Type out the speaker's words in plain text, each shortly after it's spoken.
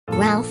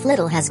Ralf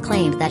Little has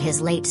claimed that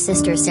his late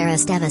sister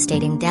Ceri's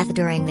devastating death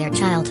during their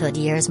childhood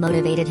years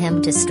motivated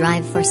him to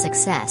strive for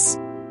success.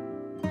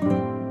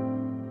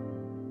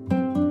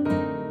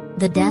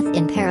 The Death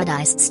in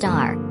Paradise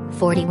star,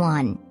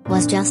 41,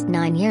 was just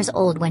 9 years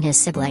old when his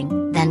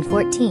sibling, then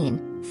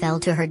 14, fell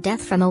to her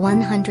death from a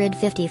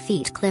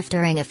 150-feet cliff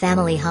during a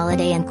family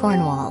holiday in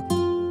Cornwall.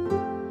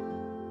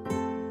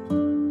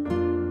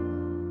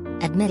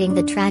 Admitting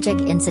the tragic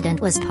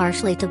incident was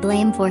partially to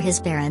blame for his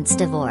parents'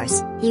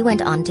 divorce, he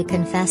went on to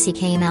confess he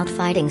came out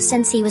fighting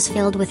since he was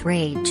filled with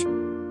rage.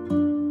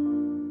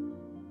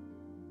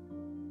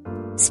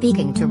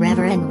 Speaking to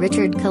Reverend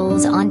Richard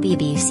Coles on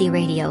BBC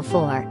Radio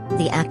 4,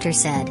 the actor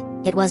said,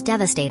 "It was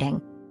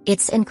devastating.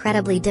 It's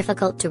incredibly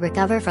difficult to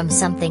recover from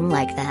something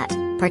like that,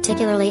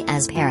 particularly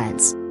as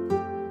parents.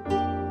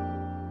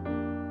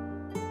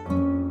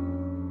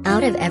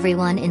 Out of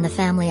everyone in the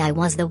family, I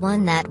was the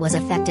one that was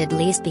affected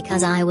least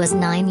because I was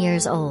 9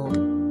 years old.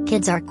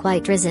 Kids are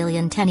quite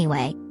resilient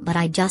anyway, but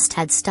I just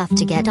had stuff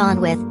to get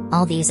on with,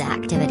 all these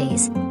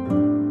activities.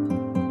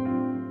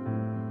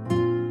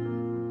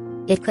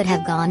 It could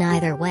have gone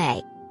either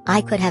way.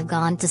 I could have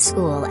gone to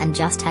school and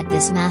just had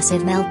this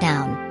massive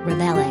meltdown,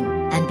 rebelling,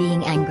 and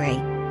being angry.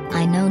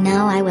 I know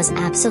now I was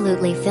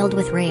absolutely filled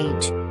with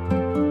rage.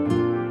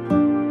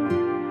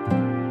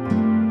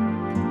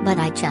 But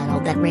I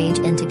channeled that rage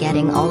into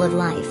getting all of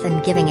life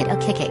and giving it a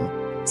kicking.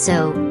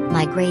 So,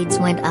 my grades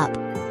went up.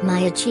 My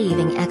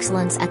achieving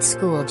excellence at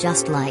school,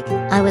 just like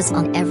I was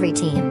on every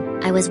team,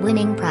 I was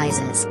winning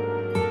prizes."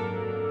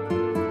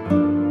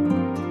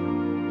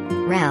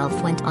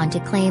 Ralf went on to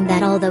claim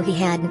that although he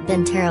hadn't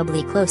been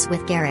terribly close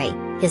with Ceri,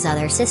 his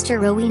other sister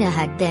Rowena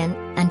had been,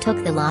 and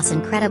took the loss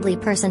incredibly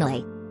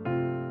personally.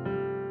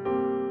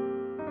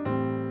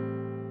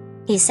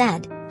 He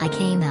said, "I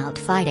came out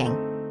fighting.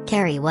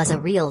 Ceri was a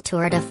real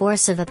tour de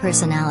force of a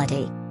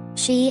personality.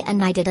 She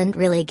and I didn't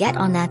really get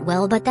on that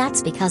well, but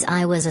that's because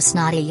I was a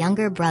snotty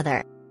younger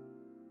brother.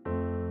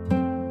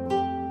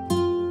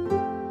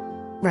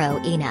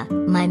 Rowena,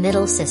 my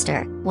middle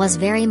sister, was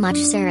very much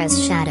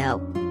Ceri's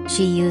shadow.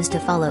 She used to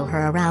follow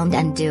her around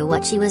and do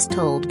what she was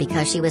told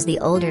because she was the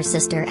older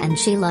sister and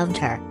she loved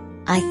her.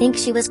 I think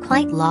she was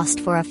quite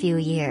lost for a few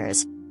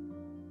years.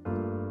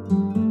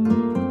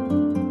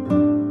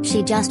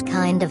 She just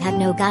kind of had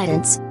no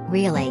guidance,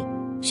 really.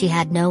 She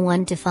had no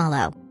one to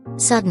follow.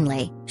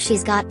 Suddenly,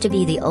 she's got to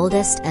be the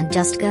oldest and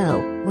just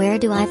go, where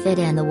do I fit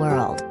in the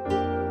world?"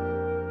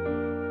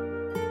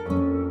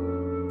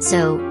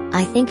 So,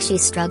 I think she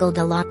struggled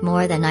a lot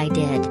more than I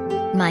did.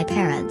 My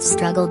parents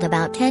struggled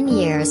about 10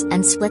 years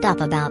and split up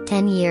about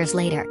 10 years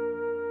later.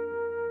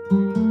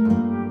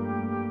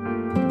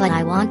 But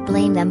I won't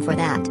blame them for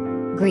that.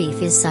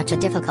 Grief is such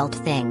a difficult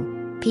thing.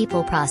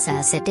 People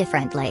process it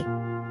differently.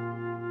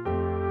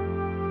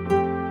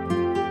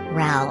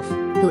 Ralf,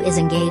 who is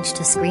engaged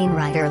to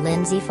screenwriter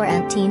Lindsay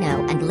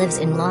Ferrantino and lives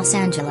in Los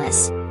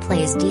Angeles,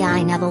 plays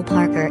D.I. Neville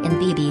Parker in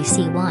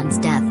BBC One's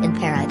Death in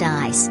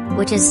Paradise,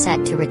 which is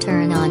set to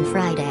return on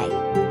Friday.